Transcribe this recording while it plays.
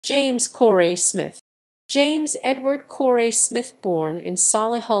James Cooray Smith. James Edward Cooray Smith, born in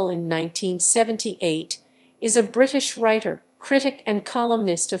Solihull in 1978, is a British writer, critic and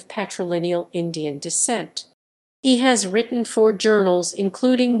columnist of patrilineal Indian descent. He has written for journals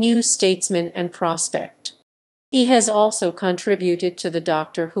including New Statesman and Prospect. He has also contributed to the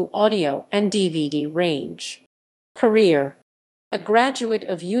Doctor Who audio and DVD range. Career. A graduate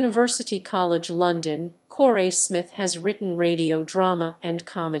of University College London, Cooray Smith has written radio drama and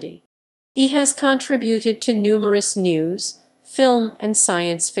comedy. He has contributed to numerous news, film, and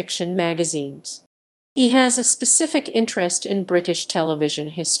science fiction magazines. He has a specific interest in British television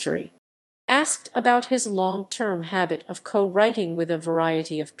history. Asked about his long-term habit of co-writing with a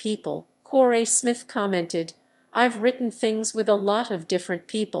variety of people, Cooray Smith commented, "I've written things with a lot of different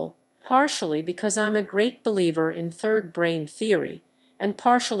people, partially because I'm a great believer in third brain theory, and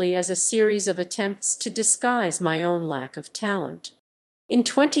partially as a series of attempts to disguise my own lack of talent." In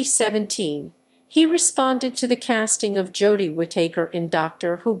 2017, he responded to the casting of Jodie Whittaker in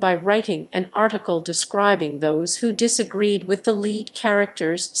Doctor Who by writing an article describing those who disagreed with the lead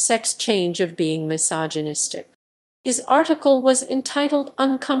character's sex change of being misogynistic. His article was entitled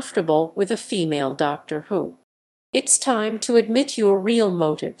 "Uncomfortable with a Female Doctor Who. It's Time to Admit Your Real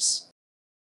Motives."